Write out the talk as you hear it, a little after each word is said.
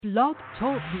Blog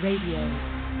Talk Radio.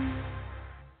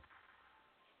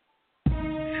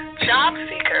 Job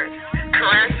seekers,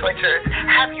 career switchers,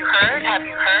 have you heard? Have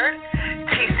you heard?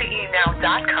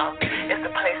 TCEnow.com is the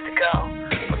place to go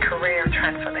for career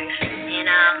transformation.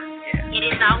 And it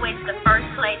is always the first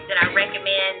place that I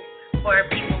recommend for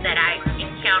people that I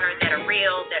encounter that are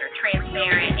real, that are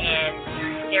transparent,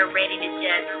 and they're ready to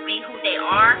just be who they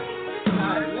are.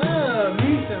 I love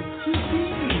me some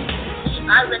TCE.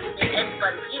 I recommend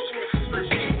everybody get in the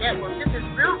TCE network. This is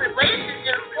real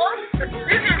relationship. This is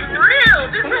real.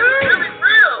 This is really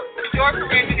real. Your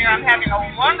career engineer, I'm having a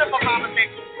wonderful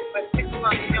conversation with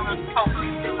 6-month skills coach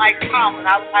Mike Tomlin.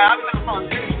 I'm going to call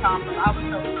him Mr. Tomlin.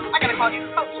 I got to call you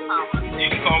Coach Tomlin. You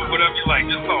can call me whatever you like.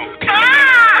 Just call me.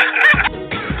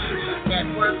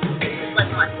 Network is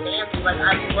like my family. Like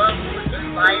I love this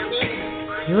environment.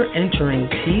 You're entering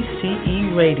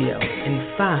TCE Radio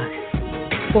in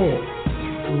 5, 4,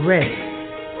 ready,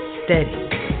 steady,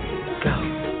 go.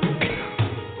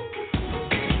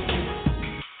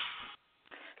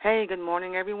 Hey, good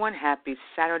morning, everyone. Happy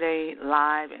Saturday,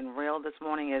 live and real. This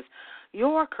morning is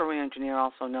your career engineer,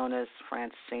 also known as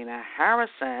Francina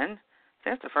Harrison.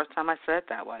 That's the first time I said it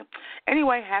that way.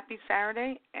 Anyway, happy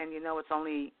Saturday, and you know it's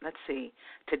only, let's see,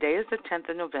 today is the 10th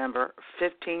of November,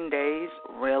 15 days,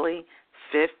 really,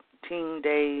 15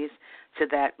 days to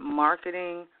that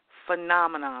marketing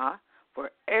phenomena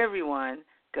where everyone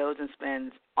goes and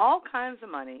spends all kinds of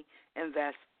money,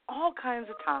 invests all kinds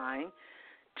of time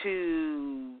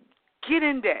to get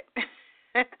in debt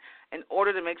in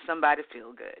order to make somebody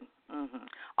feel good.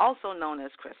 Also known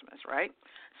as Christmas, right?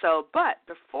 So, but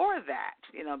before that,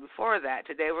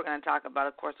 today we're going to talk about,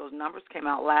 of course, those numbers came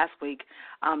out last week,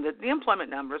 the employment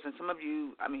numbers, and some of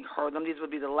you, heard them. These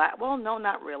would be the last, well, no,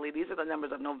 not really. These are the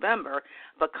numbers of November,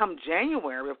 but come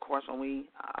January, of course, when we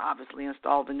obviously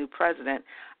install the new president,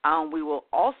 we will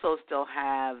also still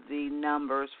have the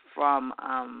numbers from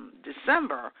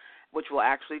December, which will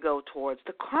actually go towards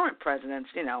the current president's,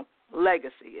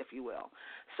 legacy, if you will.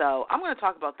 So I'm going to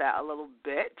talk about that a little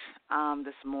bit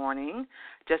this morning,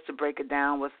 just to break it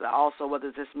down with also what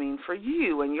does this mean for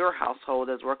you and your household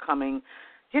as we're coming,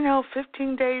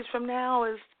 15 days from now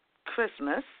is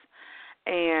Christmas,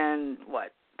 and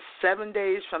 7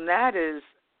 days from that is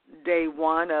day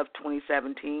one of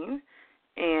 2017,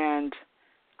 and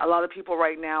a lot of people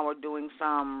right now are doing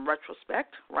some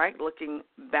retrospect, right, looking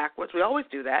backwards. We always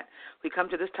do that. We come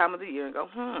to this time of the year and go,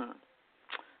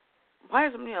 why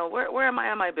is, where am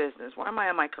I in my business? Where am I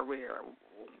in my career?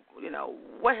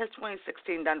 What has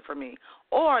 2016 done for me?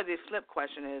 Or the flip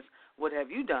question is, what have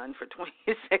you done for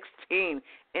 2016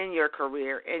 in your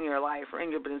career, in your life, or in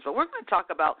your business? But we're going to talk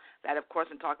about that, of course,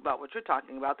 and talk about what you're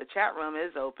talking about. The chat room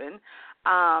is open.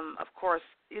 Of course,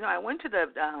 I went to the,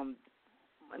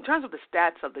 in terms of the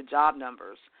stats of the job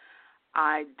numbers,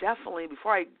 I definitely,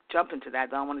 before I jump into that,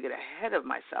 I don't want to get ahead of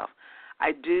myself,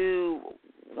 I do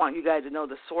want you guys to know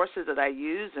the sources that I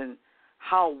use and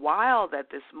how wild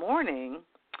that this morning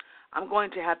I'm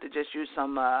going to have to just use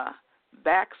some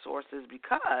back sources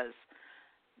because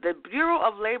the Bureau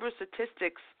of Labor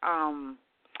Statistics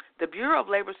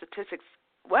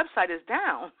website is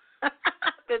down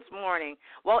this morning.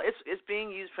 Well, it's being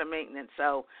used for maintenance,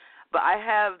 so. But I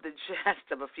have the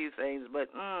gist of a few things, but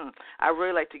I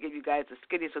really like to give you guys a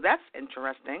skinny, so that's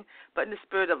interesting. But in the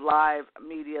spirit of live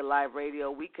media, live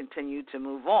radio, we continue to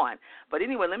move on. But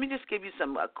anyway, let me just give you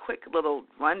a quick little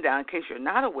rundown in case you're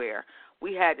not aware.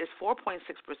 It's 4.6%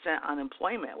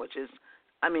 unemployment, which is,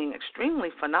 extremely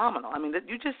phenomenal.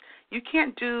 You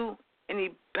can't do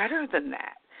any better than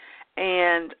that.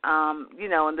 And,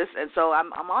 and so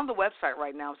I'm on the website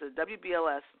right now. It says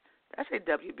WBLS. Did I say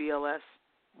WBLS?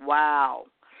 Wow.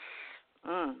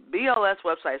 BLS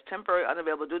website is temporarily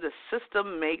unavailable due to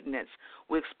system maintenance.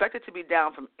 We expect it to be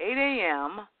down from 8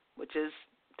 a.m., which is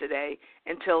today,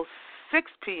 until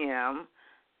 6 p.m.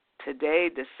 today,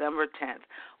 December 10th.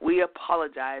 We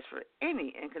apologize for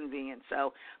any inconvenience.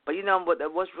 So, but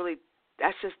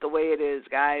that's just the way it is,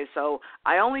 guys. So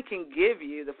I only can give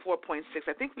you the 4.6.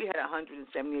 I think we had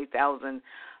 178,000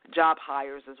 job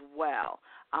hires as well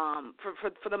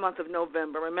for the month of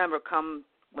November. Remember,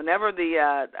 whenever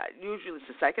usually it's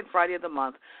the second Friday of the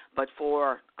month, but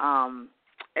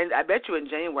and I bet you in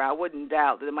January, I wouldn't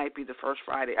doubt that it might be the first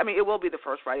Friday. It will be the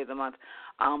first Friday of the month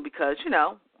because,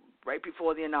 right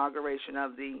before the inauguration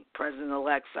of the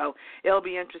president-elect. So it'll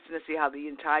be interesting to see how the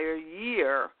entire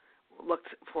year looked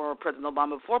for President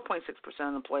Obama. 4.6%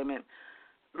 unemployment,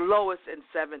 lowest since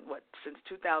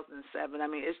 2007. I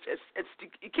mean, it's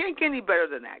you can't get any better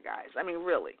than that, guys. I mean,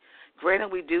 really.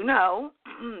 Granted, we do know,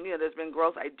 there's been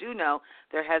growth. I do know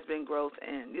there has been growth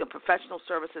in professional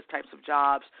services types of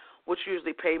jobs, which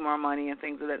usually pay more money and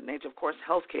things of that nature. Of course,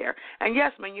 healthcare, and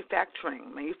yes,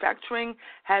 manufacturing. Manufacturing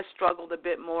has struggled a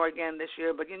bit more again this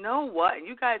year. But you know what? And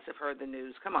you guys have heard the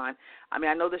news. Come on. I mean,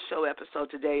 I know the show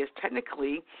episode today is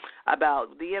technically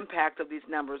about the impact of these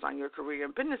numbers on your career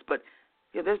and business, but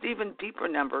there's even deeper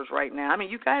numbers right now. I mean,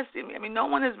 you guys, no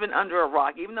one has been under a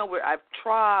rock, even though I have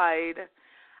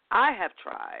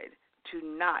tried to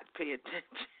not pay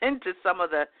attention to some of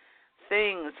the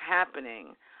things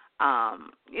happening.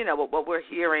 What we're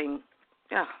hearing,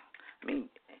 I mean,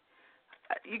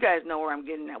 you guys know where I'm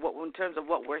getting at, in terms of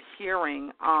what we're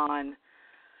hearing on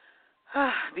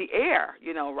the air,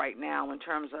 right now, in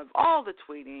terms of all the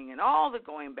tweeting and all the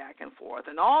going back and forth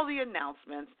and all the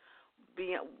announcements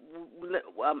being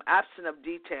absent of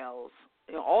details,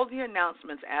 all the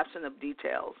announcements absent of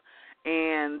details,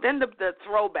 and then the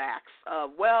throwbacks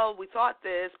of, well, we thought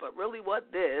this, but really what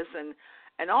this, and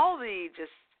all the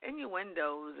just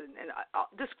innuendos and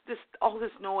this all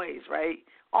this noise, right?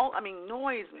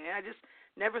 Noise, man. I just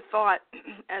never thought,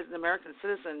 as an American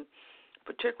citizen,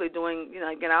 particularly doing,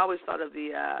 again, I always thought of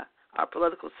our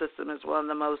political system as one of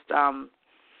the most, I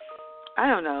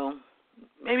don't know,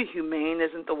 maybe humane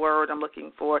isn't the word I'm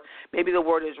looking for. Maybe the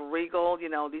word is regal.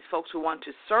 These folks who want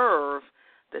to serve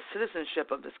the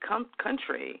citizenship of this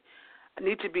country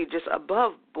need to be just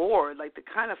above board, like the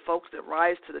kind of folks that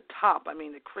rise to the top. I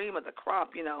mean, the cream of the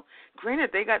crop,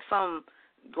 Granted, they got some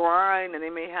grind and they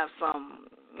may have some,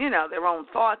 their own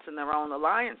thoughts and their own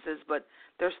alliances, but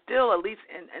they're still, at least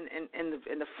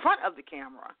in the front of the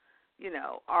camera,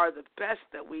 are the best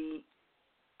that we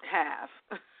have.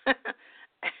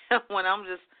 When I'm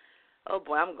just, oh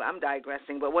boy, I'm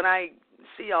digressing, but when I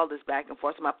see all this back and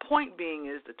forth, so my point being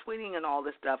is the tweeting and all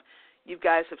this stuff, you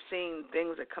guys have seen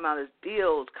things that come out as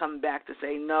deals come back to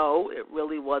say, no, it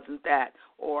really wasn't that,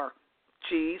 or,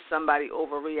 gee, somebody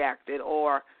overreacted,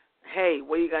 or, hey,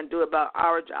 what are you going to do about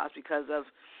our jobs because of,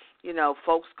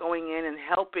 folks going in and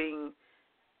helping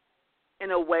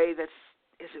in a way that's,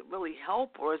 is it really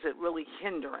help or is it really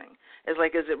hindering? It's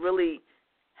like, is it really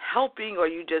helping or are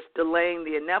you just delaying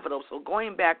the inevitable? So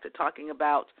going back to talking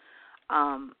about,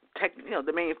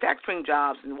 the manufacturing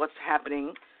jobs and what's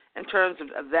happening in terms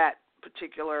of that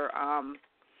particular,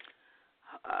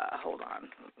 hold on,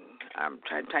 I'm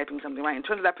typing something right. In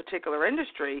terms of that particular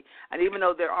industry, and even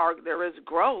though there is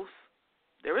growth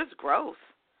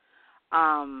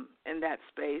in that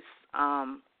space,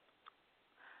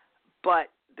 but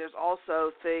there's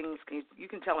also things, you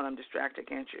can tell when I'm distracted,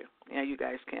 can't you? Yeah, you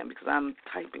guys can, because I'm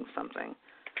typing something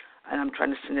and I'm trying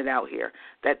to send it out here.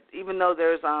 That even though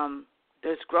there's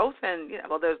growth and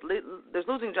there's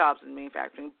losing jobs in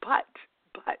manufacturing, but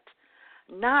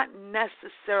not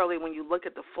necessarily when you look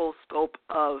at the full scope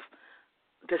of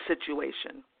the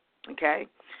situation. Okay,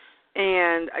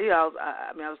 and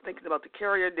I was thinking about the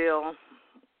Carrier deal.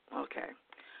 Okay,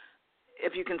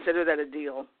 if you consider that a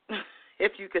deal.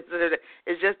 If you consider it,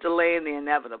 it's just delaying the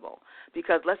inevitable.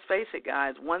 Because let's face it,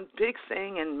 guys, one big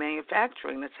thing in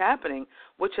manufacturing that's happening,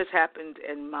 which has happened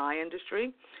in my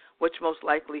industry, which most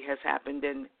likely has happened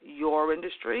in your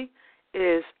industry,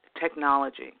 is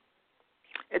technology.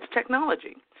 It's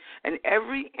technology. And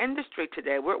every industry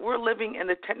today, we're living in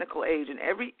the technical age, and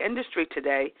every industry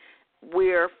today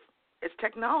it's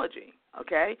technology.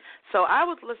 Okay, so I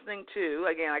was listening to,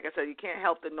 again, like I said, you can't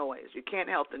help the noise. You can't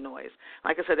help the noise.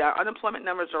 Like I said, our unemployment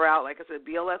numbers are out. Like I said,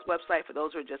 BLS website, for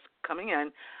those who are just coming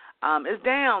in, is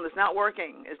down. It's not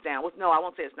working. It's down. No, I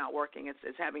won't say it's not working.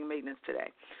 It's having maintenance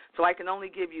today. So I can only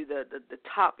give you the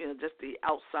top, just the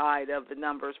outside of the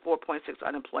numbers, 4.6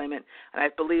 unemployment. And I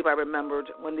believe I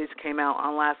remembered when these came out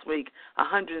on last week,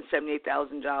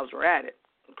 178,000 jobs were added.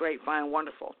 Great, fine,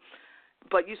 wonderful.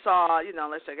 But you saw,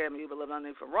 let's say, again, you've been living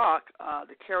underneath a rock,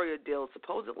 the Carrier deal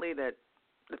supposedly that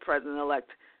the president-elect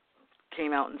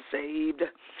came out and saved.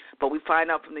 But we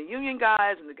find out from the union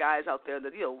guys and the guys out there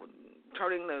that,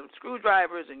 turning the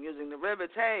screwdrivers and using the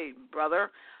rivets, hey,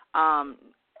 brother,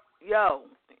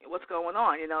 what's going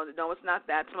on? No, it's not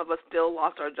that. Some of us still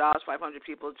lost our jobs, 500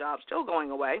 people's jobs still going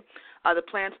away. The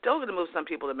plant's still going to move some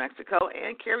people to Mexico,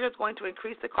 and Carrier is going to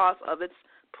increase the cost of its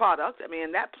product. I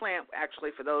mean, that plant,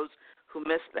 actually, for those who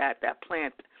missed that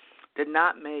plant did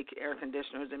not make air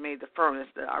conditioners. It made the furnace.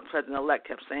 Our president-elect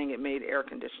kept saying it made air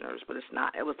conditioners, but it's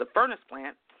not. It was the furnace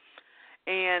plant.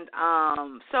 And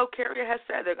so Carrier has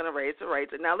said they're going to raise the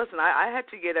rates. Now, listen, I had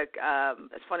to get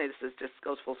it's funny, this just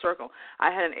goes full circle. I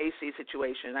had an AC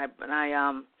situation, and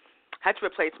I had to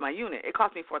replace my unit. It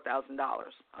cost me $4,000.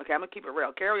 Okay, I'm going to keep it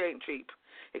real. Carrier ain't cheap.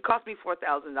 It cost me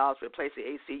 $4,000 to replace the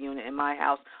AC unit in my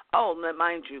house. Oh,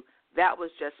 mind you, that was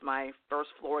just my first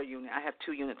floor unit. I have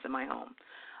 2 units in my home.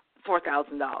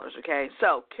 $4,000, okay?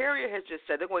 So Carrier has just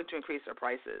said they're going to increase their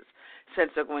prices since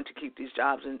they're going to keep these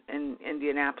jobs in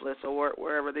Indianapolis or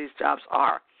wherever these jobs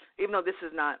are. Even though this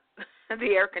is not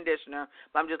the air conditioner,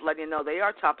 but I'm just letting you know they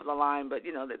are top of the line, but,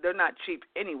 they're not cheap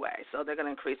anyway, so they're going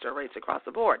to increase their rates across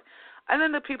the board. And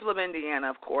then the people of Indiana,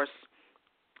 of course,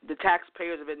 the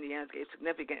taxpayers of Indiana gave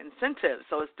significant incentives,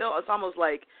 so it's almost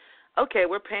like, okay,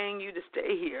 we're paying you to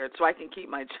stay here so I can keep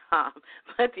my job.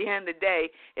 But at the end of the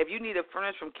day, if you need a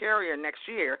furnace from Carrier next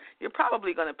year, you're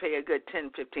probably going to pay a good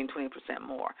 10, 15, 20%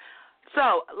 more.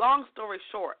 So, long story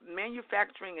short,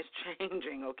 manufacturing is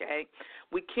changing, okay?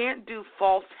 We can't do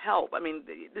false help. I mean,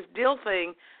 this deal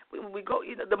thing, we go,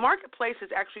 the marketplace is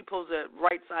actually supposed to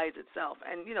right-size itself.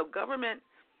 And, government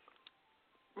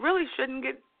really shouldn't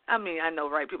get, I know,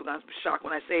 right, people are going to be shocked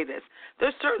when I say this.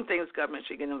 There's certain things government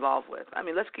should get involved with.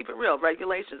 Let's keep it real.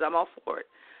 Regulations, I'm all for it.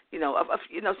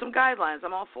 Some guidelines,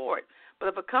 I'm all for it. But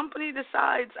if a company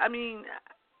decides,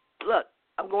 look,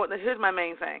 here's my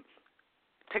main thing.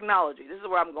 Technology. This is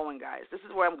where I'm going, guys. This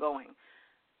is where I'm going.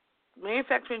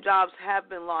 Manufacturing jobs have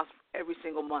been lost every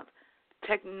single month.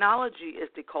 Technology is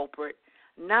the culprit,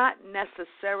 not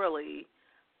necessarily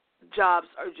jobs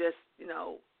are just,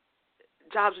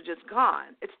 jobs are just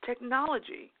gone. It's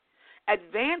technology.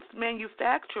 Advanced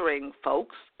manufacturing,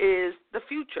 folks, is the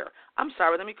future. I'm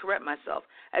sorry, let me correct myself.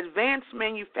 Advanced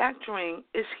manufacturing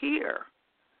is here.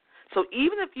 So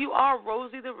even if you are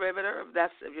Rosie the Riveter,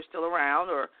 if you're still around,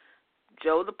 or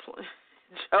Joe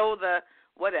the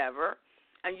whatever,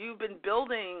 and you've been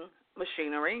building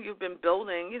machinery, you've been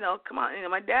building, come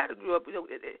on, my dad grew up,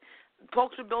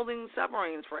 folks are building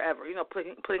submarines forever,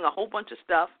 putting a whole bunch of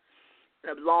stuff in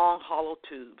a long hollow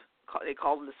tube. They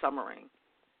called it a submarine.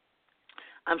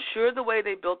 I'm sure the way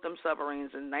they built them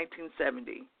submarines in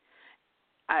 1970,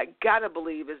 I got to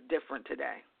believe is different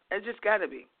today. It just got to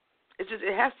be.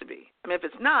 It has to be. If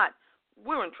it's not,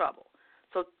 we're in trouble.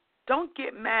 So don't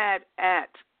get mad at,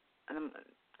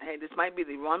 hey, this might be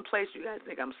the one place you guys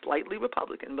think I'm slightly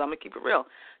Republican, but I'm going to keep it real.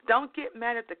 Don't get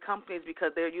mad at the companies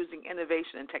because they're using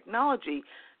innovation and technology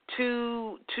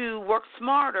to work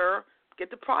smarter, get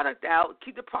the product out,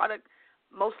 keep the product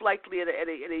most likely at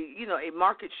a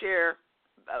market share,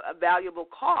 a valuable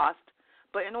cost.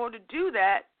 But in order to do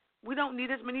that, we don't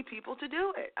need as many people to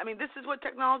do it. This is what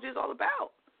technology is all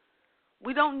about.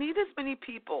 We don't need as many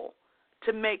people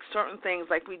to make certain things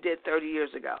like we did 30 years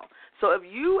ago. So if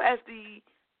you as the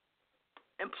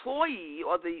employee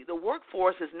or the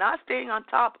workforce is not staying on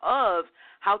top of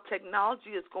how technology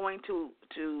is going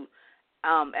to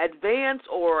advance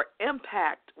or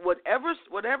impact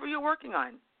whatever you're working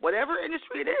on, whatever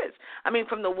industry it is,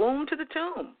 from the womb to the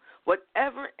tomb,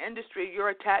 whatever industry you're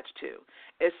attached to,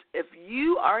 if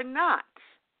you are not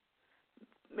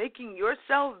making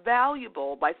yourself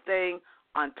valuable by staying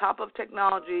on top of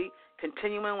technology,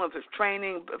 continuing with his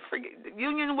training,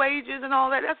 union wages and all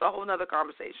that, that's a whole other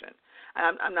conversation.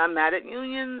 I'm not mad at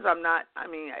unions.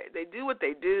 They do what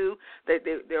they do.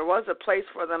 There was a place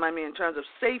for them, in terms of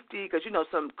safety, because,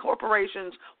 some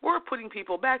corporations were putting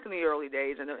people back in the early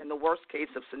days in the worst case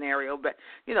of scenario, but,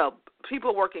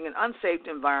 people working in unsafe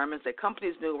environments that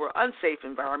companies knew were unsafe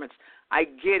environments. I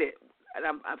get it, and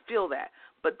I feel that.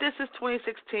 But this is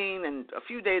 2016 and a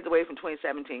few days away from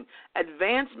 2017.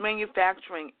 Advanced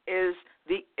manufacturing is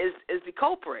the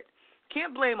culprit.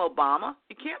 Can't blame Obama.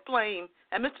 You can't blame,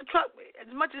 and Mr. Trump,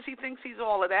 as much as he thinks he's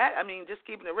all of that, just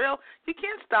keeping it real, you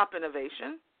can't stop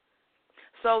innovation.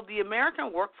 So the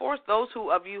American workforce, those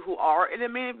of you who are in a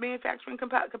manufacturing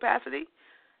capacity,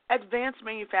 advanced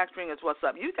manufacturing is what's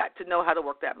up. You got to know how to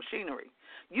work that machinery.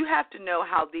 You have to know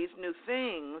how these new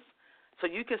things, so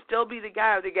you can still be the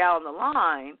guy or the gal on the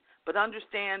line, but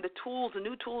understand the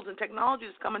new tools and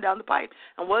technologies coming down the pipe.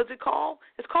 And what is it called?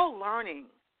 It's called learning.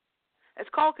 It's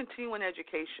called continuing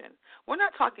education. We're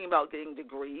not talking about getting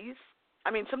degrees.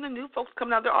 Some of the new folks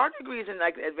coming out, there are degrees in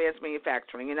advanced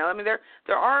manufacturing.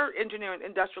 There are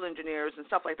industrial engineers and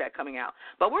stuff like that coming out.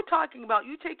 But we're talking about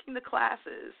you taking the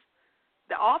classes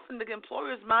that often the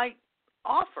employers might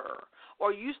offer,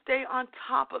 or you stay on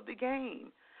top of the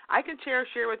game. I can share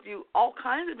with you all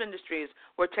kinds of industries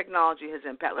where technology has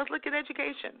impact. Let's look at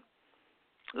education.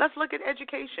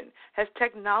 Has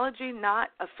technology not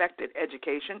affected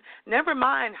education? Never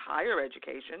mind higher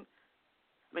education.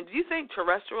 Do you think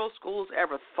terrestrial schools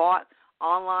ever thought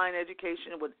online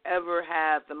education would ever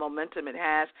have the momentum it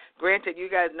has? Granted, you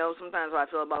guys know sometimes how I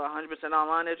feel about 100%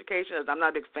 online education. I'm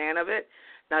not a big fan of it.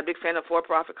 Not a big fan of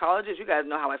for-profit colleges. You guys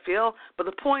know how I feel. But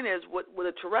the point is, would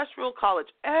a terrestrial college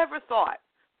ever thought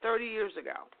 30 years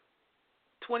ago,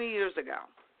 20 years ago,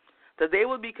 that they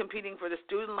would be competing for the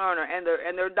student learner and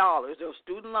their dollars, their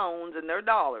student loans and their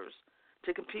dollars,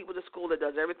 to compete with a school that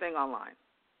does everything online?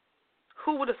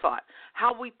 Who would have thought?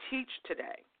 How we teach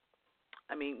today.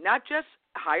 I mean, not just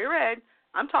higher ed.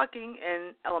 I'm talking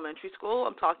in elementary school.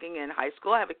 I'm talking in high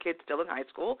school. I have a kid still in high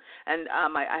school, and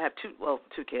I have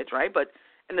two kids, right? But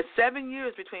in the 7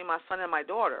 years between my son and my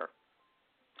daughter,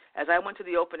 as I went to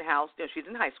the open house, she's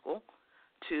in high school,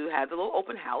 to have the little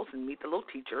open house and meet the little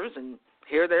teachers and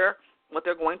hear what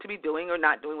they're going to be doing or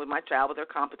not doing with my child, with their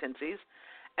competencies.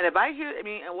 And if I hear,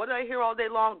 and what do I hear all day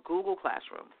long? Google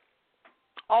Classroom.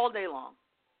 All day long.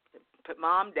 Put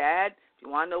Mom, Dad, if you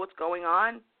want to know what's going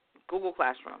on, Google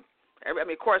Classroom.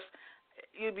 Of course,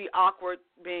 you'd be awkward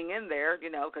being in there,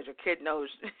 because your kid knows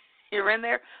you're in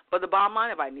there. But the bottom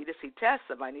line, if I need to see tests,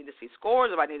 if I need to see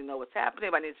scores, if I need to know what's happening,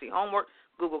 if I need to see homework,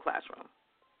 Google Classroom.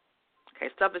 Okay,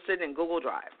 stuff is sitting in Google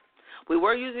Drive. We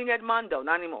were using Edmodo,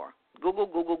 not anymore.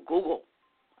 Google.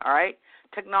 All right?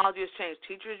 Technology has changed.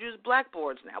 Teachers use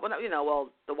blackboards now. Well,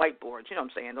 the whiteboards, you know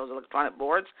what I'm saying, those electronic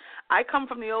boards. I come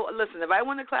from the old, listen, if I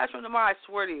went to classroom tomorrow, I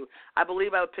swear to you, I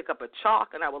believe I would pick up a chalk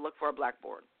and I would look for a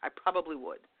blackboard. I probably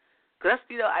would. Because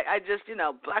that's, I just,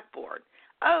 blackboard.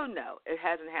 Oh, no, it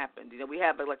hasn't happened. We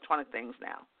have electronic things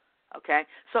now. Okay?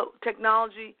 So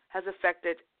technology has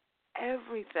affected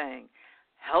everything.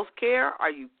 Healthcare,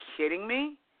 are you kidding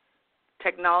me?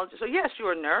 Technology. So, yes,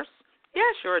 you're a nurse.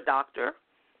 Yes, you're a doctor.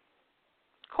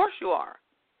 Of course you are.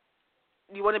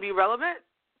 You want to be relevant?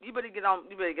 You better get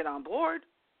on board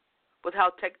with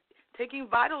how taking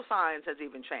vital signs has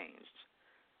even changed.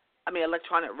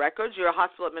 Electronic records. You're a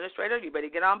hospital administrator. You better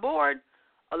get on board.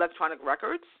 Electronic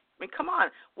records. Come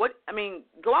on.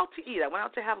 Go out to eat. I went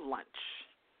out to have lunch.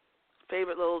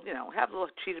 Favorite little, have a little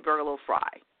cheeseburger, a little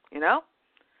fry.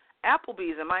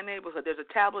 Applebee's in my neighborhood. There's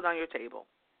a tablet on your table.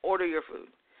 Order your food.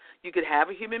 You could have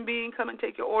a human being come and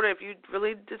take your order if you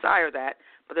really desire that,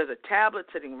 but there's a tablet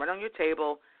sitting right on your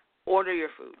table. Order your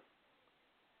food.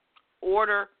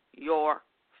 Order your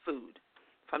food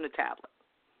from the tablet.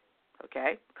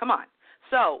 Okay? Come on.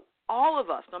 So all of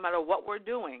us, no matter what we're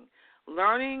doing,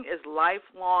 learning is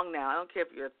lifelong now. I don't care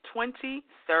if you're 20,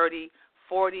 30,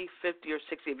 40, 50, or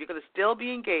 60. If you're going to still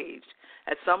be engaged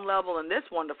at some level in this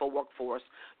wonderful workforce,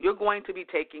 you're going to be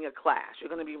taking a class. You're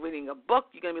going to be reading a book.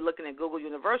 You're going to be looking at Google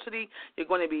University. You're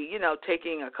going to be,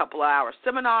 taking a couple of hour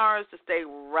seminars to stay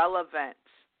relevant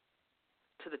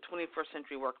to the 21st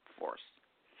century workforce.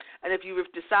 And if you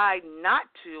decide not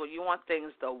to, or you want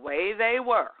things the way they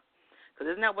were,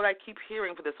 because isn't that what I keep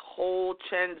hearing for this whole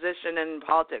transition in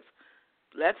politics?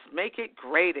 Let's make it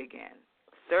great again.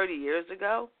 30 years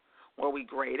ago, were we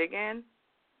great again?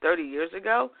 30 years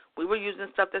ago, we were using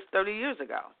stuff that's 30 years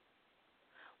ago.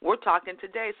 We're talking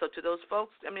today. So to those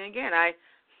folks, again,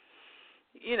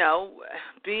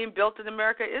 being built in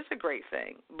America is a great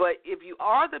thing. But if you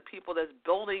are the people that's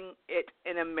building it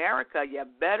in America, you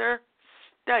better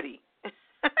study.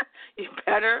 You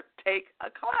better take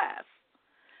a class.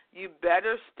 You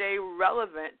better stay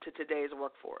relevant to today's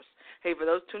workforce. Hey, for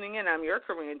those tuning in, I'm your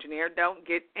career engineer. Don't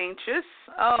get anxious.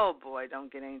 Oh, boy,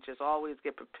 don't get anxious. Always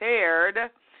get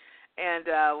prepared. And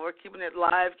we're keeping it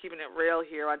live, keeping it real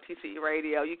here on TCE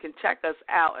Radio. You can check us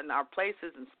out in our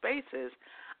places and spaces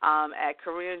at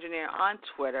Career Engineer on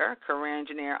Twitter, Career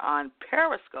Engineer on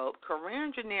Periscope, Career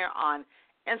Engineer on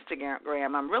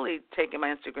Instagram. I'm really taking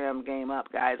my Instagram game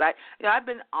up, guys. I've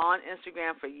been on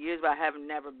Instagram for years, but I have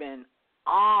never been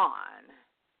on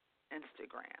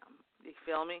Instagram. You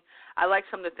feel me? I like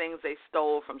some of the things they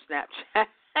stole from Snapchat.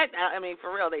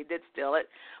 For real, they did steal it.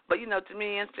 But, to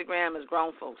me, Instagram is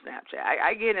grown folks Snapchat.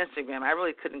 I get Instagram. I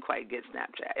really couldn't quite get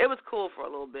Snapchat. It was cool for a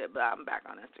little bit, but I'm back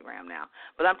on Instagram now.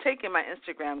 But I'm taking my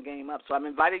Instagram game up, so I'm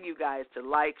inviting you guys to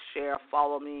like, share,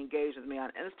 follow me, engage with me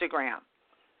on Instagram.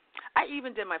 I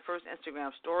even did my first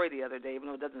Instagram story the other day, even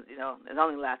though it doesn't, it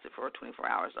only lasted for 24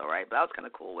 hours, though, right? But I was kind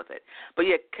of cool with it. But,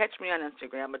 yeah, catch me on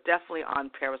Instagram, but definitely on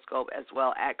Periscope as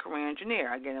well, at Career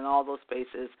Engineer. Again, in all those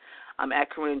spaces, I'm at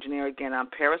Career Engineer, again, on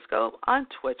Periscope, on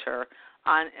Twitter,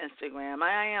 on Instagram.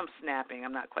 I am snapping.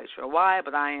 I'm not quite sure why,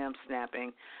 but I am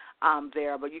snapping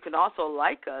there. But you can also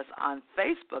like us on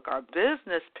Facebook, our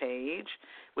business page,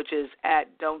 which is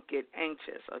at Don't Get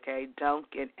Anxious, okay? Don't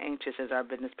Get Anxious is our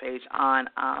business page on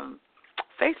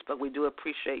Facebook. We do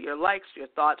appreciate your likes, your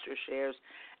thoughts, your shares,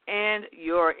 and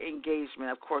your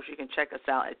engagement. Of course, you can check us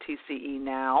out at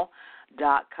tcenow.com.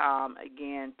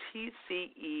 Again,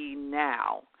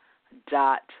 tcenow.com.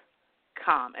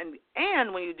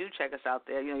 And when you do check us out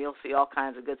there, you'll see all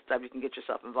kinds of good stuff you can get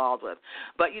yourself involved with.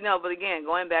 But again,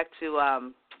 going back to, I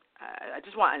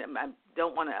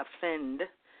don't want to offend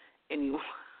anyone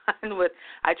with.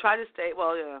 I try to stay.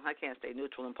 Well, I can't stay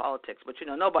neutral in politics, but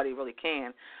nobody really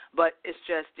can. But it's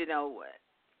just,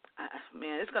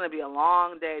 man, it's going to be a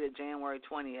long day to January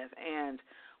 20th, and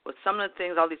with some of the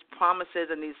things, all these promises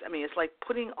and these, it's like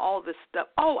putting all this stuff.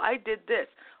 Oh, I did this.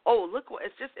 Oh, look what,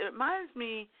 it reminds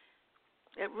me.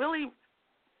 It really,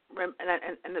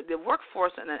 and the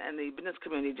workforce and the business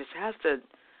community just has to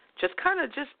just kind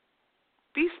of just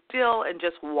be still and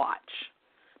just watch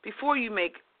before you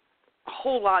make a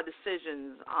whole lot of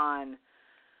decisions on,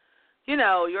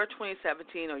 your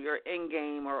 2017 or your end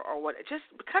game or what. Just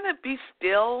kind of be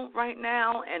still right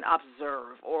now and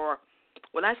observe. Or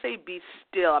when I say be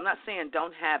still, I'm not saying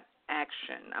don't have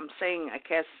action. I'm saying, I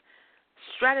guess,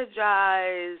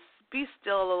 strategize, be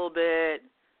still a little bit,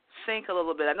 think a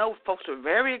little bit. I know folks are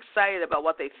very excited about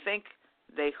what they think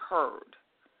they heard.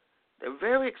 They're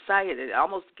very excited and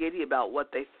almost giddy about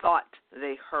what they thought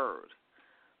they heard.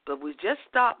 But we just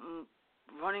stop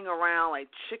running around like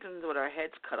chickens with our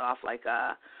heads cut off, like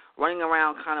running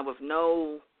around kind of with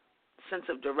no sense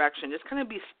of direction. Just kind of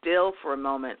be still for a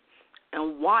moment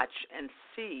and watch and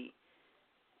see.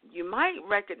 You might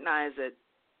recognize it,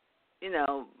 and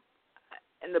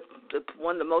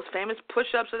one of the most famous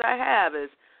push-ups that I have is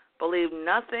believe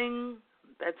nothing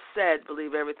that's said,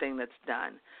 believe everything that's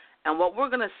done. And what we're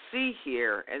going to see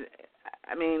here,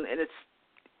 I'm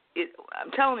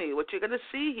telling you, what you're going to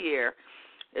see here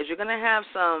is you're going to have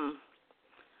some,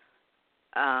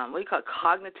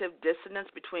 cognitive dissonance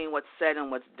between what's said and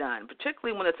what's done,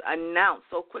 particularly when it's announced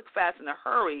so quick, fast, in a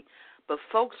hurry. But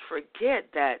folks forget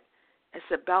that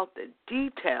it's about the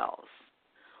details.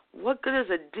 What good is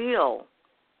a deal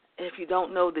if you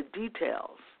don't know the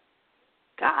details?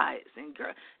 Guys and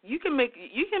girls, you can make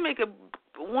a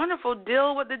wonderful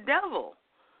deal with the devil.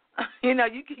 You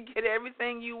can get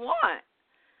everything you want.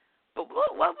 But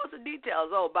what was the details?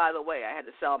 Oh, by the way, I had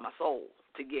to sell my soul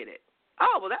to get it.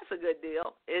 Oh, well, that's a good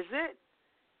deal. Is it?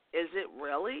 Is it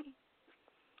really?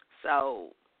 So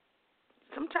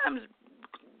sometimes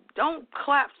don't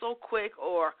clap so quick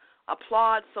or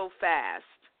applaud so fast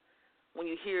when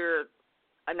you hear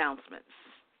announcements.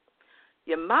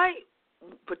 You might,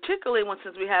 particularly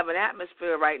since we have an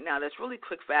atmosphere right now that's really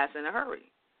quick, fast, in a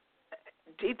hurry.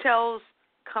 Details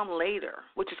come later,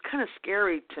 which is kind of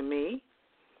scary to me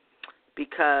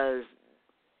because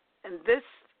in this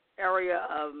area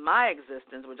of my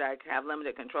existence, which I have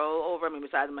limited control over,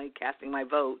 besides me casting my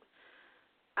vote,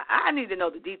 I need to know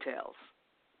the details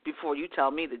before you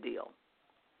tell me the deal.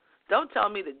 Don't tell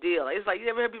me the deal. It's like you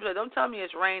ever hear people say, don't tell me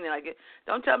it's raining. Like,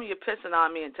 don't tell me you're pissing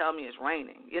on me and tell me it's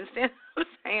raining. You understand what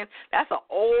I'm saying? That's an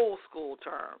old school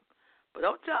term. But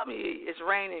don't tell me it's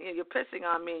raining and you're pissing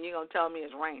on me and you're going to tell me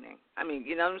it's raining.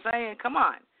 You know what I'm saying? Come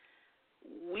on.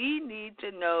 We need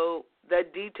to know the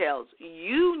details.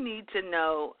 You need to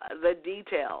know the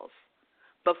details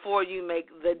before you make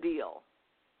the deal.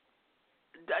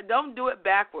 Don't do it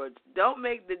backwards. Don't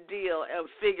make the deal and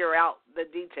figure out the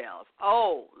details.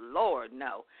 Oh, Lord,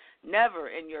 no. Never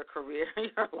in your career,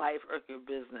 your life, or your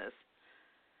business.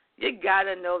 You got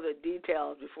to know the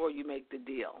details before you make the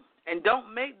deal. And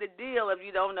don't make the deal if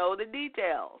you don't know the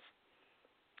details.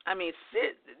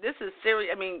 This is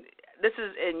serious. This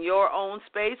is in your own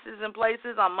spaces and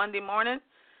places on Monday morning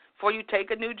before you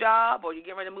take a new job or you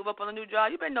get ready to move up on a new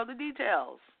job. You better know the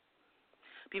details.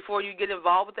 Before you get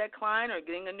involved with that client or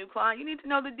getting a new client, you need to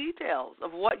know the details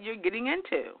of what you're getting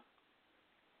into.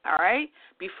 All right?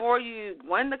 Before you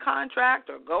win the contract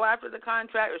or go after the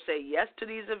contract or say yes to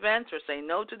these events or say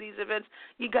no to these events,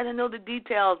 you got to know the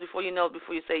details before you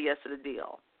say yes to the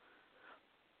deal.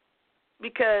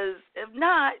 Because if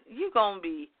not, you're going to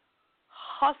be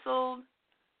hustled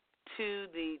to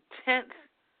the 10th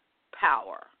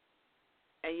power.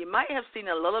 And you might have seen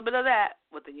a little bit of that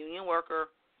with the union worker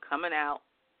coming out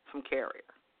from Carrier.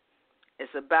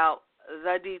 It's about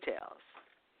the details.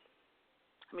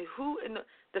 Who in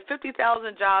the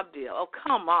 50,000 job deal? Oh,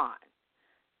 come on.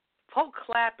 Folk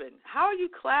clapping. How are you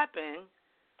clapping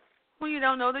when you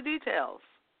don't know the details?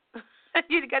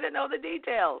 You got to know the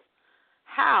details.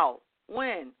 How,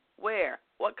 when, where,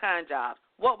 what kind of jobs,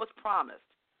 what was promised,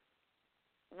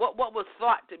 what was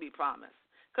thought to be promised.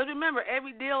 Because remember,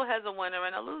 every deal has a winner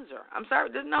and a loser. I'm sorry,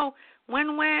 there's no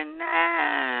win-win.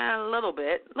 A little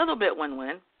bit win-win,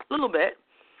 a little bit.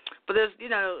 But there's,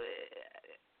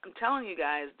 I'm telling you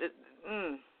guys,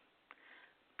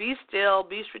 be still,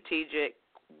 be strategic,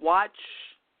 watch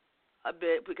a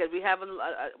bit because we have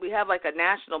like a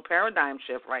national paradigm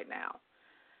shift right now.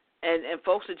 and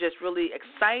folks are just really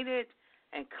excited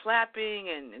and clapping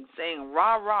and saying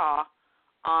rah-rah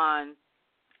on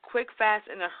quick, fast,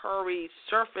 in a hurry,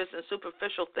 surface and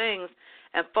superficial things,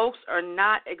 and folks are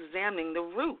not examining the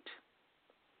root.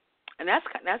 And that's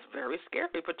very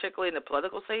scary, particularly in the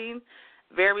political scene.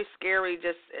 Very scary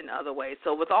just in other ways.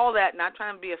 So with all that, not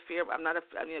trying to be a fear,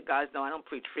 guys know I don't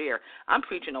preach fear. I'm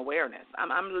preaching awareness.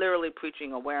 I'm literally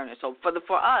preaching awareness. So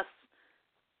for us,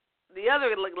 the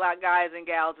other guys and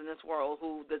gals in this world,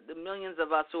 who the millions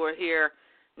of us who are here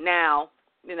now,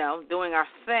 doing our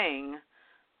thing,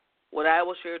 what I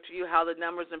will share to you, how the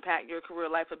numbers impact your career,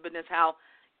 life, and business, how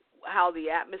the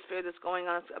atmosphere that's going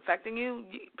on is affecting you.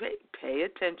 Pay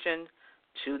attention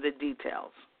to the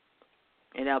details.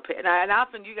 And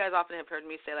often you guys often have heard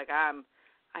me say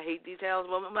I hate details.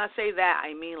 Well, when I say that,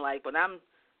 I mean when I'm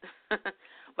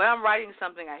when I'm writing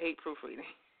something, I hate proofreading.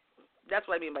 That's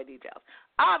what I mean by details.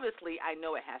 Obviously, I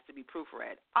know it has to be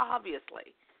proofread.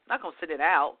 Obviously, I'm not gonna sit it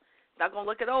out. I'm not gonna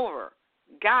look it over.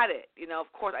 Got it.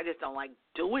 Of course, I just don't like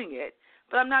doing it.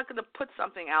 But I'm not gonna put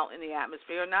something out in the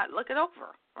atmosphere and not look it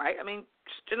over. Right? I mean,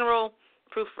 just general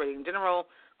proofreading, general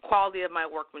quality of my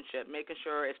workmanship, making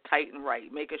sure it's tight and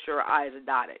right, making sure I's are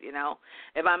dotted,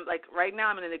 If I'm right now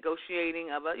I'm in a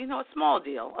negotiating of a small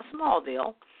deal,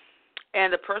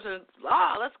 and the person,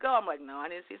 let's go. I'm like, no, I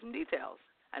need to see some details.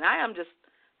 And I am just,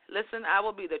 listen, I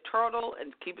will be the turtle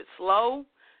and keep it slow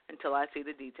until I see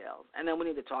the details. And then we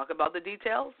need to talk about the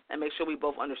details and make sure we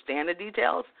both understand the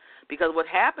details, because what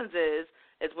happens is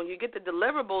when you get the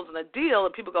deliverables in a deal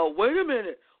and people go, wait a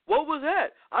minute, what was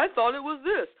that? I thought it was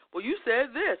this. Well, you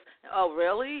said this. Oh,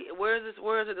 really? Where is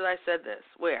it that I said this?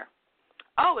 Where?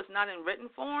 Oh, it's not in written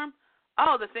form?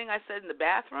 Oh, the thing I said in the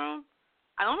bathroom?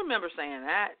 I don't remember saying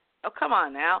that. Oh, come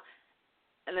on now.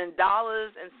 And then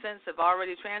dollars and cents have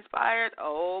already transpired.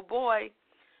 Oh, boy.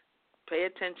 Pay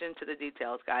attention to the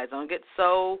details, guys. Don't get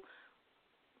so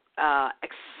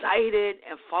excited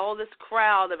and follow this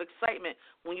crowd of excitement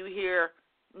when you hear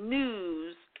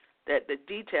news that the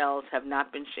details have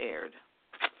not been shared.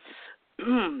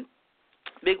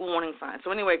 Big warning sign.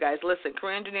 So anyway, guys, listen,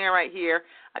 career engineer right here.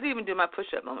 I didn't even do my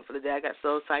push-up moment for the day. I got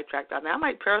so sidetracked out. Now I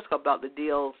might periscope about the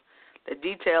deals, the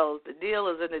details. The deal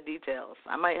is in the details.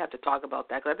 I might have to talk about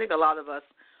that, because I think a lot of us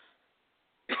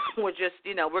we're just,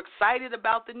 we're excited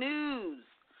about the news.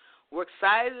 We're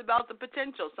excited about the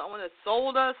potential. Someone has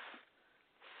sold us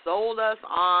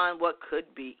on what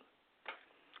could be.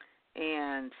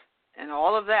 And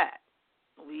all of that,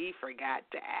 we forgot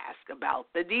to ask about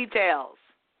the details.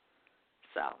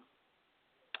 So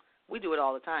we do it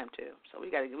all the time too. So we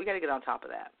got to get on top of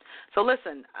that. So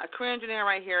listen, a career engineer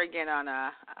right here again on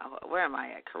where am I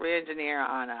at? Career engineer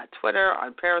on Twitter,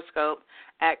 on Periscope,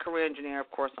 at career engineer,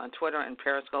 of course, on Twitter and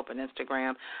Periscope and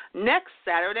Instagram. Next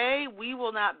Saturday we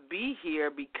will not be here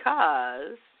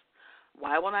because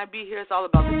why won't I be here? It's all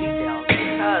about the details.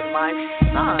 Because my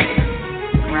son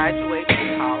graduates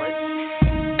from college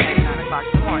at 9 o'clock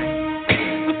in the morning.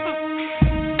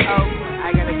 Oh,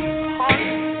 I got to be parked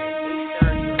at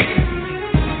 8:30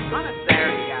 on a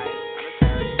Saturday, guys. On a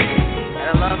Saturday.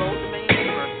 At a love Old Dominion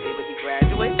University, but he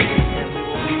graduates, and we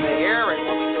will be there, and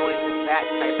we'll be doing that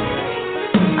type of thing.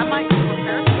 I might do a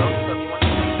Periscope, so if you want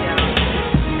to see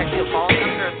text me a call on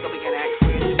Periscope again at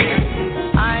Career Engineer.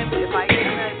 If I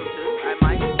am able to, I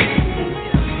might,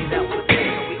 see that one day.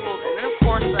 So we will, and then of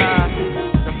course, the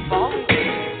following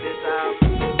weekend is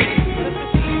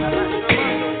Christmas Eve. I'm not sure what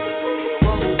I'm doing Christmas Eve,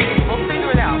 but we'll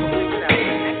figure it out. But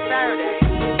next Saturday,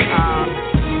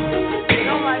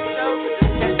 no live show, so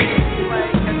just catch the replay,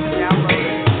 catch the download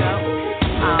of the show.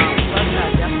 But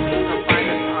definitely find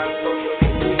us on social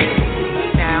media.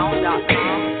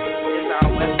 TVNow.com is our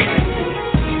website.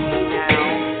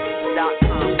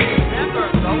 TVNow.com. Remember,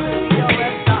 go to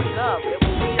BLS.gov. It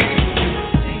will be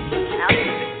after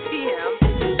 6 p.m.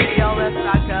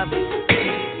 BLS.gov. You can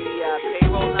see the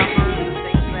payroll numbers and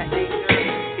things of that nature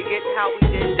to get how we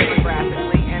did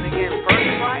demographically. And again, first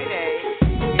Friday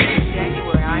in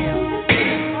January, I am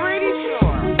pretty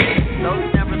sure those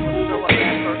numbers will show up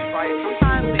that first Friday.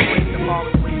 Sometimes they wait the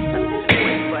following week because it's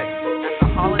just wait, but that's the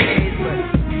holidays. But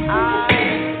I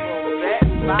will bet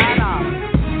 $5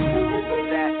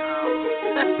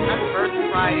 that first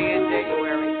Friday in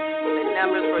January, the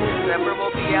numbers for December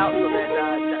will be out so that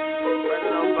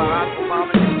President Barack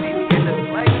Obama